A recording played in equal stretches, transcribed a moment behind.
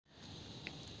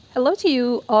Hello to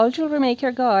you, all jewelry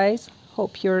maker guys.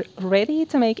 Hope you're ready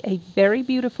to make a very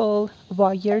beautiful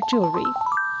wire jewelry.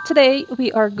 Today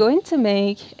we are going to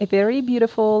make a very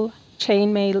beautiful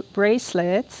chainmail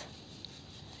bracelet,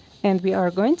 and we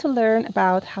are going to learn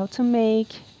about how to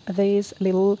make these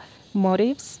little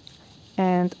motifs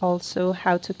and also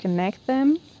how to connect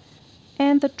them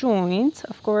and the joint,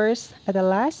 of course, at the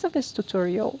last of this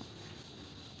tutorial.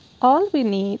 All we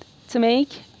need to make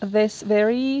this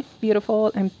very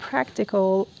beautiful and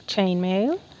practical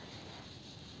chainmail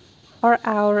are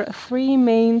our three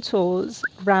main tools: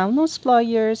 round nose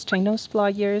pliers, chain nose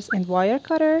pliers, and wire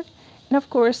cutter. And of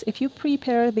course, if you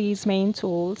prepare these main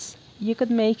tools, you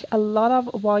could make a lot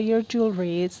of wire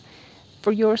jewelries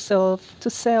for yourself to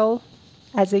sell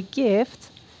as a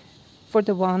gift for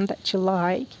the one that you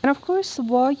like. And of course, the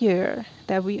wire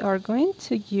that we are going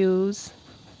to use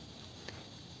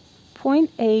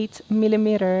 0.8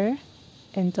 millimeter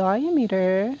in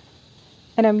diameter,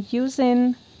 and I'm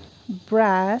using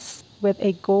brass with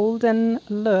a golden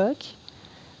look,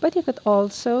 but you could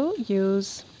also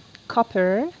use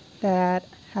copper that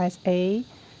has a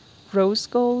rose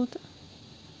gold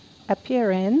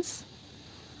appearance,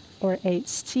 or a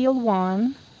steel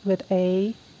one with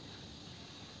a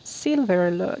silver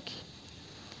look.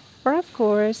 Or of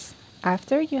course,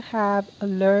 after you have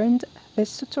learned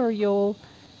this tutorial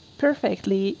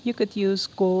perfectly, you could use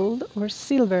gold or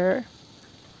silver.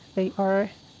 They are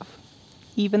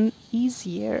even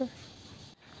easier.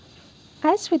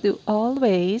 As we do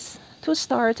always, to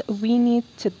start we need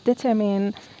to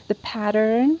determine the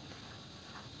pattern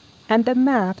and the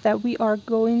map that we are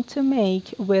going to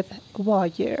make with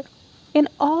wire. In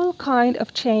all kind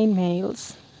of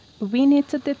chainmails, we need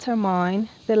to determine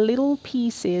the little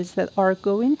pieces that are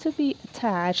going to be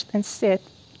attached and sit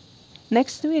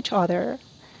next to each other,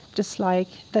 just like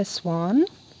this one.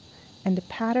 And the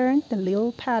pattern, the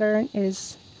little pattern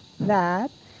is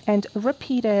that, and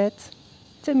repeat it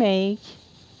to make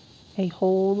a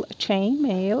whole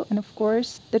chainmail. And of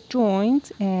course the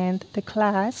joint and the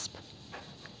clasp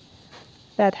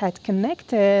that had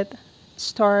connected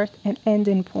start and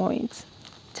ending point.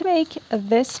 To make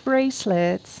this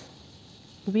bracelet,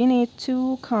 we need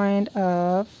two kind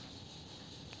of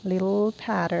little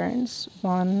patterns.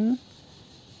 One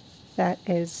that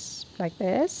is like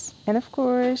this, and of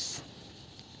course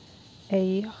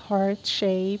a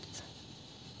heart-shaped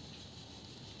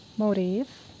motif.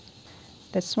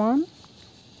 This one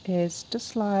is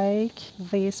just like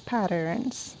these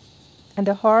patterns, and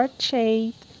the heart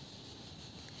shape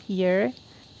here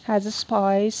has a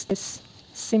spice, this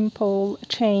simple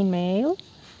chainmail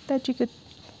that you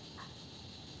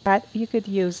could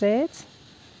use it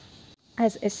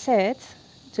as a set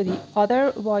to the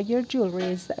other wire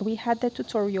jewelries that we had the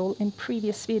tutorial in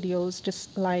previous videos,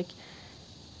 just like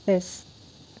this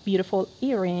beautiful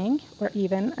earring, or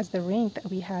even as the ring that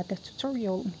we had the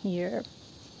tutorial here.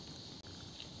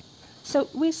 So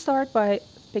we start by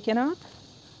picking up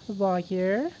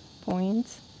wire,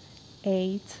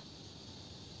 0.8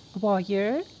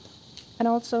 wire, and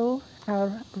also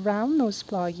our round nose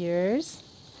pliers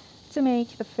to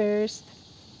make the first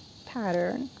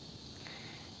pattern.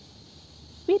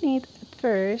 We need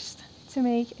first to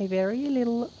make a very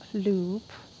little loop,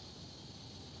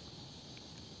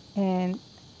 and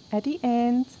at the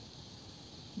end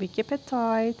we keep it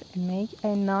tight and make a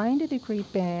 90-degree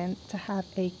bend to have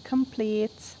a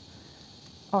complete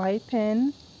eye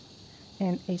pin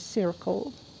and a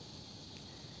circle.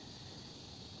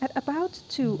 At about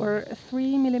 2 or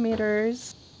 3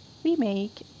 millimeters, we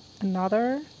make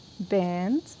another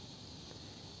bend,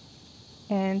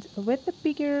 and with the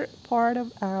bigger part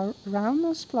of our round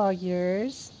nose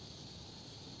pliers,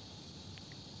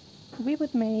 we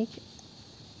would make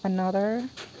another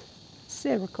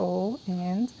circle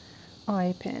and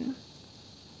eye pin.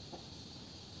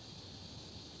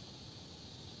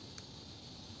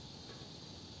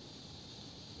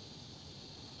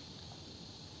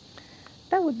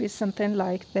 That would be something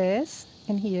like this.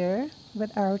 And here,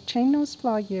 with our chain nose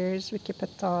pliers, we keep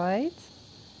it tight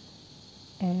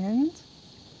and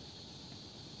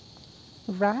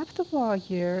wrap the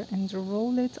wire and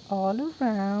roll it all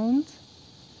around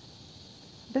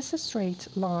this straight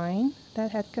line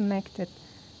that had connected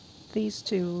these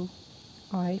two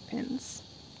eye pins.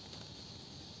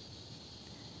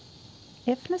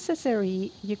 If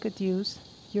necessary, you could use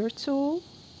your tool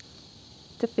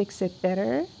to fix it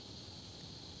better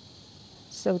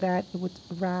so that it would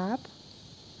wrap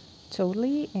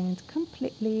totally and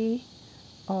completely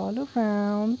all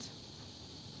around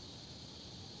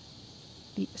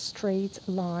the straight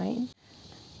line.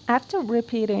 After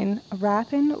repeating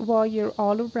wrapping wire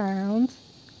all around,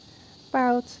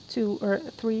 about 2 or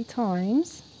 3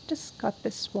 times. Just cut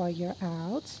this wire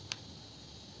out.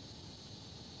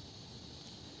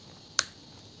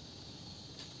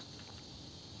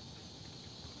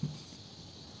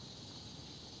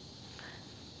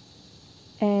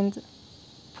 And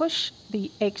push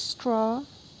the extra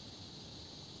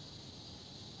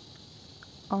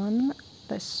on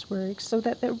this work so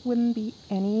that there wouldn't be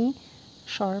any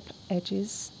sharp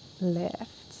edges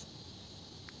left.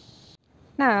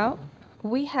 Now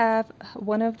we have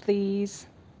one of these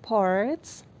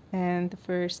parts, and the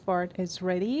first part is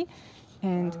ready,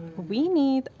 and we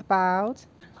need about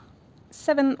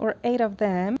 7 or 8 of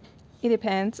them. It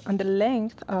depends on the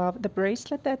length of the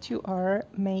bracelet that you are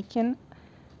making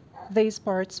these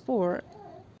parts for.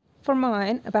 For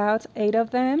mine, about 8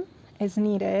 of them is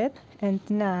needed, and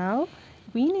now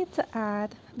we need to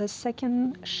add the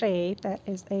second shape, that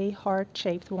is a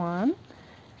heart-shaped one.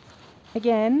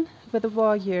 Again, with the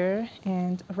wire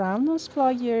and round nose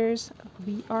pliers,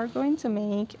 we are going to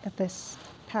make this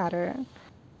pattern.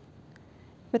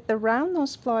 With the round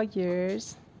nose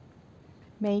pliers,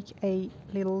 make a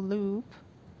little loop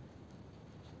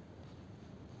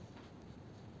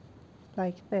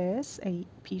like this, a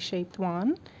P-shaped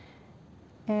one,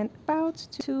 and about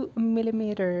 2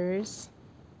 millimeters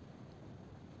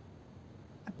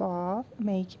above,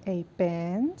 make a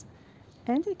bend,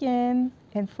 and again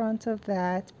in front of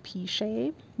that P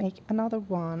shape, make another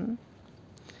one.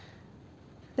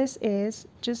 This is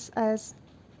just as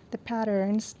the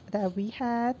patterns that we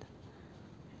had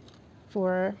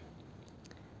for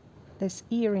this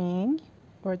earring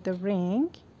or the ring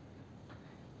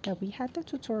that we had the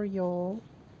tutorial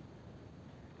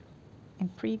in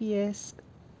previous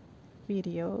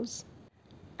videos.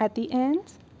 At the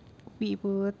end, we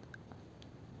would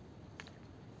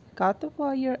cut the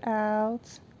wire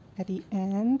out at the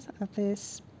end of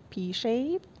this P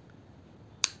shape.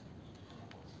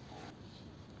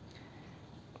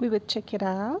 We would check it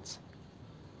out.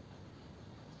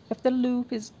 If the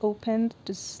loop is opened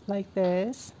just like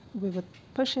this, we would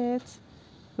push it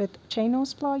with chain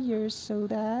nose pliers so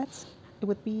that it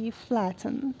would be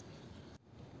flattened.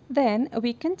 Then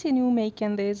we continue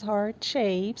making these heart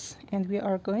shapes, and we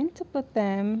are going to put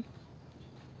them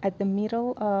at the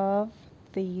middle of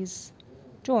these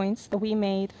joints that we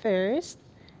made first,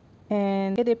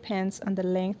 and it depends on the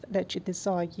length that you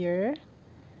desire.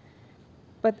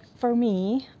 But for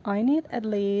me, I need at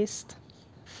least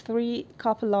 3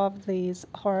 couple of these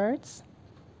hearts,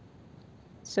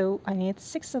 so I need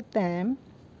 6 of them,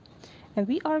 and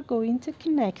we are going to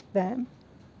connect them.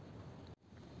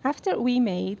 After we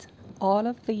made all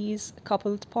of these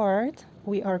coupled parts,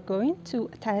 we are going to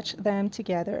attach them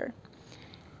together.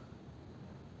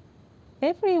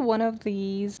 Every one of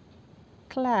these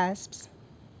clasps,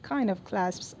 kind of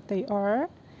clasps they are,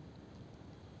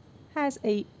 has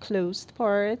a closed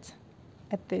part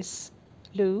at this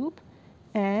loop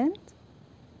and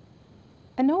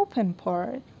an open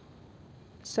part.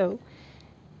 So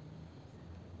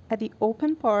at the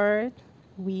open part,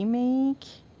 we make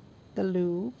the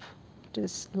loop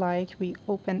just like we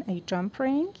open a jump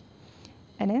ring,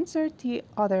 and insert the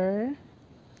other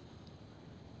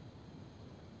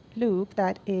loop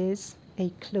that is a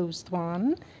closed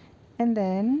one, and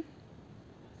then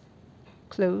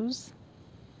close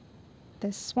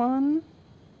this one,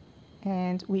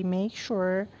 and we make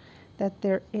sure that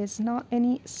there is not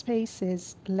any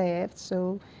spaces left,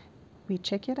 so we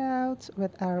check it out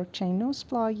with our chain nose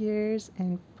pliers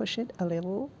and push it a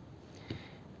little.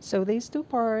 So these 2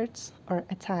 parts are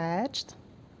attached,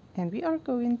 and we are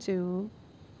going to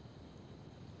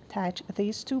attach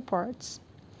these 2 parts.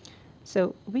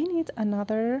 So we need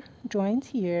another joint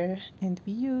here, and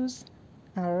we use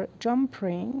our jump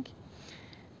ring.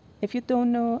 If you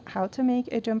don't know how to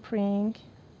make a jump ring,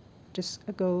 just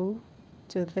go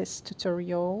to this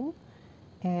tutorial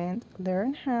and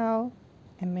learn how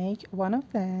and make one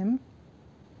of them.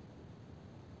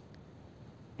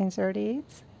 Insert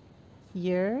it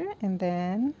here, and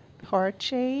then heart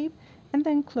shape, and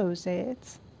then close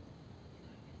it.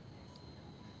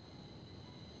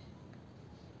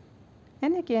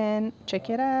 And again, check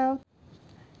it out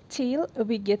till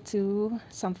we get to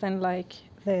something like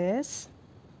this.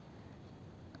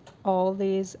 All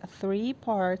these 3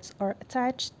 parts are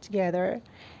attached together,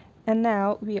 and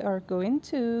now we are going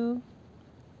to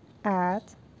add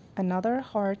another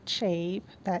heart shape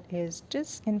that is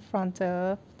just in front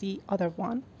of the other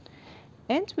one,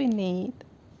 and we need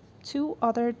 2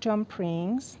 other jump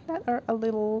rings that are a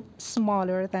little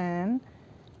smaller than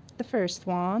the first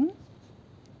one.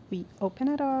 We open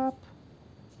it up,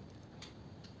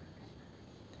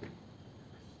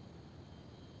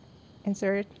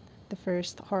 insert the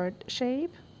first heart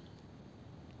shape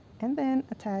and then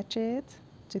attach it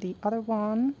to the other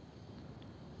one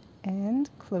and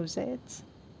close it.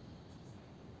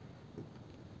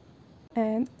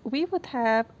 And we would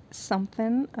have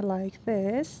something like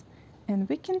this, and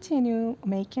we continue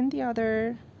making the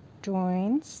other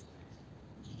joints,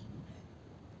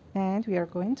 and we are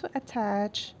going to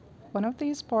attach one of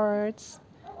these parts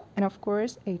and of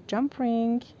course a jump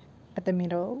ring at the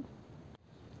middle.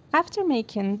 After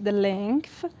making the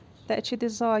length that you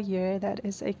desire, that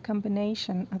is a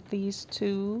combination of these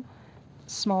two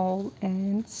small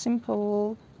and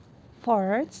simple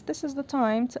parts, this is the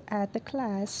time to add the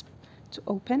clasp to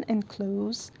open and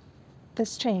close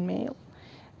this chainmail.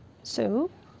 So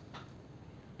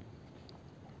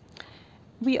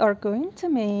we are going to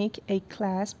make a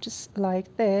clasp just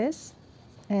like this,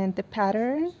 and the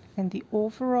pattern and the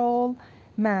overall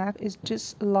map is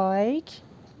just like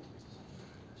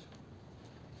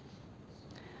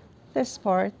this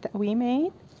part that we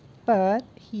made, but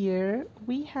here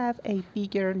we have a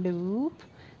bigger loop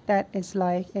that is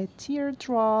like a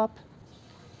teardrop,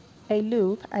 a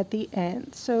loop at the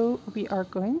end. So we are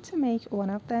going to make one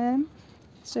of them.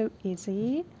 So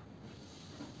easy.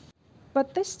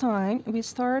 But this time we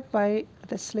start by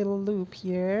this little loop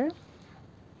here.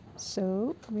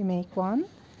 So we make one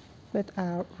with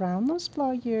our round nose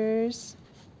pliers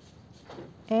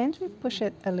and we push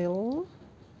it a little,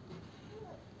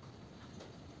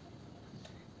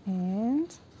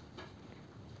 and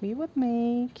we would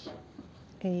make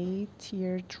a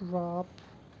teardrop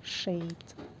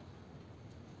shaped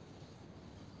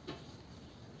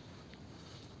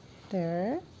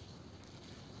there.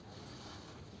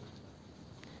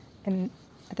 And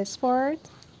at this part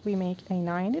we make a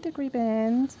 90-degree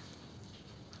bend,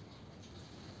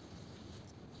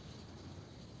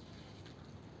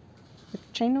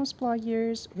 with chain nose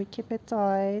pliers we keep it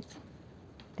tight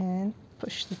and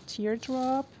push the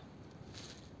teardrop,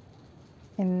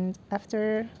 and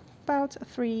after about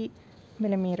 3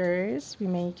 millimeters we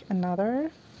make another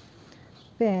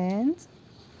bend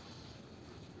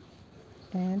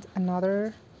and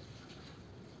another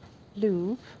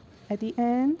loop at the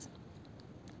end.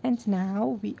 And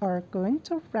now we are going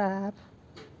to wrap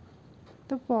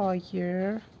the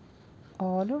wire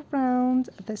all around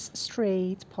this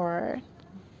straight part.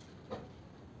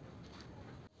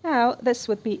 Now this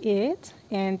would be it,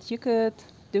 and you could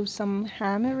do some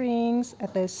hammerings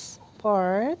at this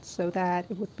part so that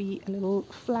it would be a little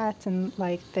flattened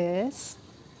like this.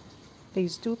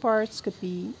 These two parts could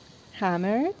be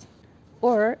hammered,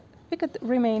 or we could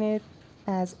remain it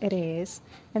as it is,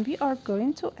 and we are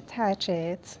going to attach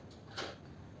it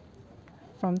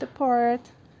from the part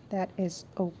that is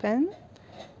open,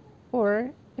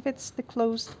 or if it's the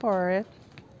closed part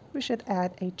we should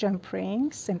add a jump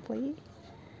ring simply.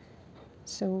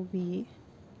 So we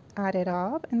add it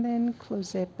up and then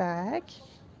close it back,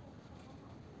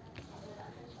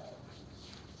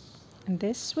 and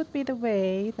this would be the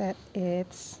way that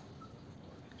it's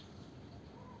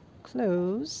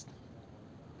closed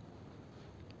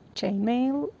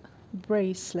chainmail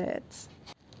bracelet.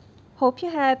 Hope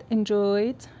you had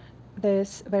enjoyed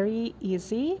this very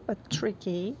easy but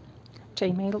tricky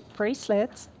chainmail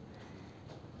bracelet,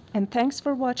 and thanks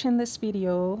for watching this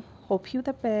video. Hope you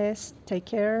the best. Take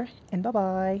care and bye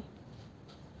bye.